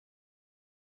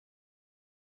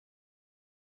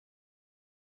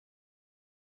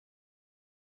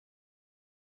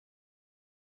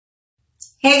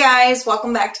Hey guys,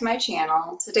 welcome back to my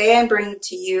channel. Today I'm bringing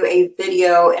to you a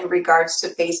video in regards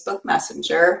to Facebook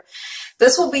Messenger.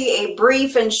 This will be a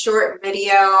brief and short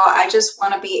video. I just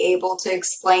want to be able to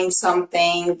explain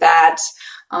something that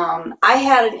I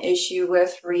had an issue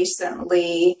with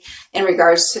recently in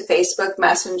regards to Facebook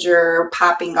Messenger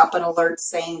popping up an alert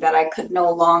saying that I could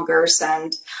no longer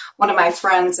send one of my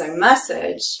friends a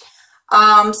message.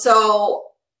 So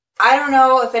I don't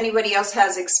know if anybody else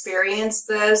has experienced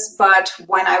this, but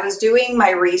when I was doing my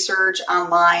research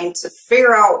online to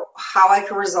figure out how I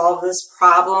could resolve this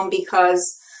problem,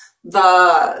 because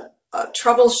the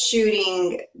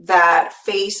troubleshooting that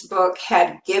Facebook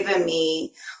had given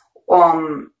me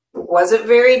wasn't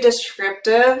very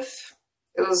descriptive.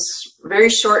 It was very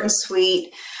short and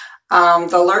sweet.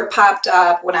 The alert popped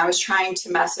up when I was trying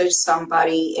to message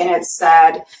somebody, and it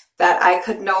said that I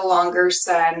could no longer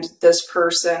send this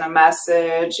person a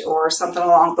message or something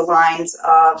along the lines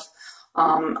of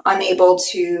unable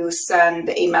to send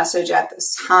a message at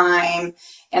this time.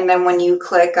 And then when you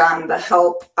click on the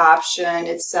help option,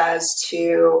 it says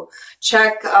to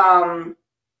check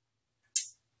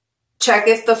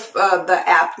if the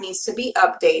app needs to be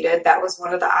updated. That was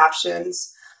one of the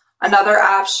options. Another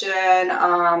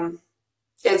option,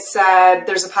 it said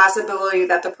there's a possibility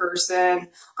that the person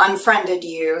unfriended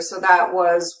you. So that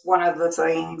was one of the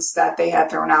things that they had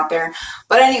thrown out there.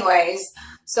 But anyways,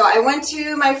 so I went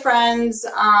to my friend's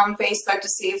Facebook to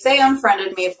see if they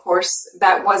unfriended me. Of course,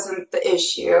 that wasn't the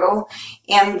issue.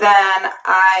 And then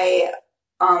I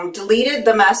deleted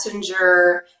the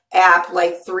Messenger app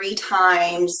like 3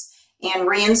 times and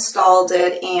reinstalled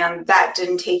it, and that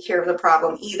didn't take care of the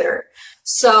problem either.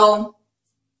 So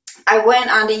I went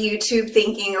onto YouTube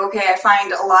thinking, okay, I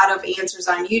find a lot of answers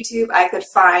on YouTube. I could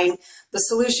find the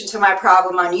solution to my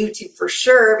problem on YouTube for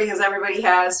sure, because everybody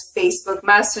has Facebook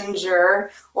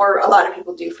Messenger, or a lot of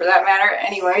people do for that matter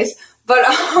anyways. But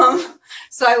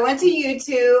so I went to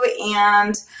YouTube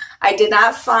and I did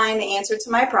not find the answer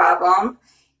to my problem.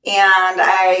 And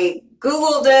I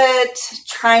Googled it,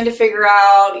 trying to figure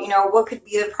out, what could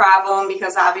be the problem,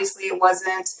 because obviously it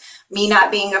wasn't me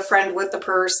not being a friend with the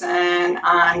person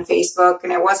on Facebook,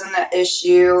 and it wasn't the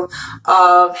issue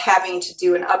of having to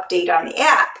do an update on the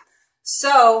app.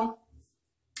 So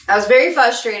I was very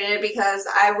frustrated because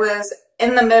I was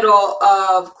in the middle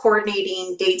of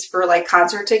coordinating dates for like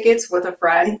concert tickets with a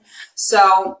friend.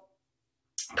 So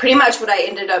pretty much what I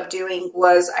ended up doing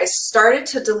was I started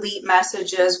to delete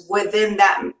messages within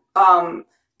that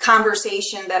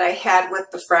conversation that I had with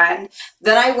the friend.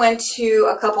 Then I went to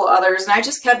a couple others and I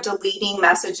just kept deleting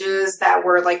messages that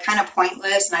were like kind of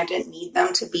pointless and I didn't need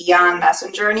them to be on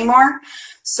Messenger anymore.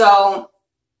 So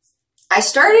I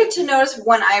started to notice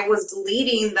when I was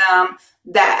deleting them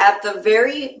that at the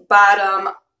very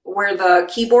bottom where the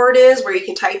keyboard is, where you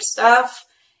can type stuff,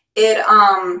 it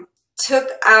took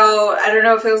out, I don't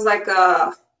know if it was like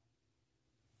a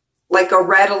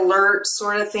red alert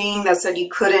sort of thing that said you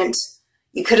couldn't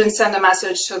send a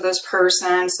message to this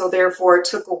person, so therefore it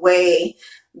took away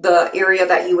the area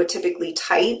that you would typically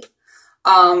type.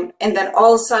 And then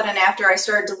all of a sudden, after I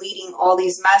started deleting all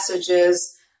these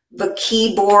messages, the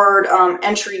keyboard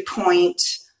entry point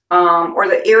or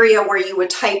the area where you would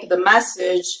type the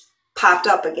message popped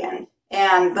up again,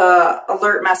 and the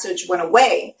alert message went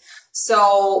away.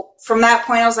 So from that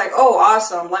point, I was like, oh,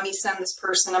 awesome. Let me send this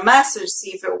person a message,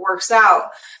 see if it works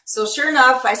out. So sure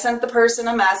enough, I sent the person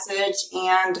a message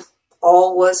and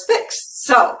all was fixed.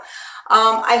 So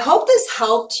I hope this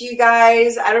helped you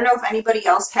guys. I don't know if anybody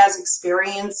else has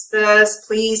experienced this.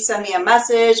 Please send me a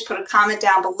message, put a comment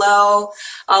down below.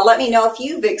 Let me know if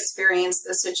you've experienced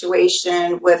this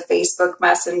situation with Facebook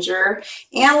Messenger.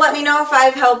 And let me know if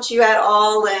I've helped you at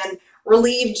all and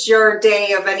relieved your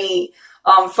day of any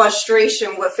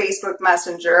frustration with Facebook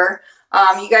Messenger.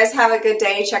 You guys have a good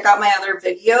day. Check out my other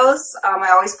videos. I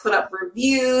always put up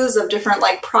reviews of different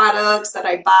products that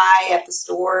I buy at the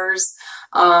stores.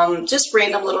 Just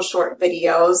random little short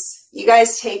videos. You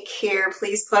guys take care.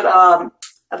 Please put a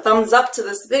thumbs up to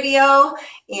this video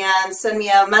and send me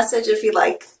a message if you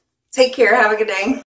like. Take care. Have a good day.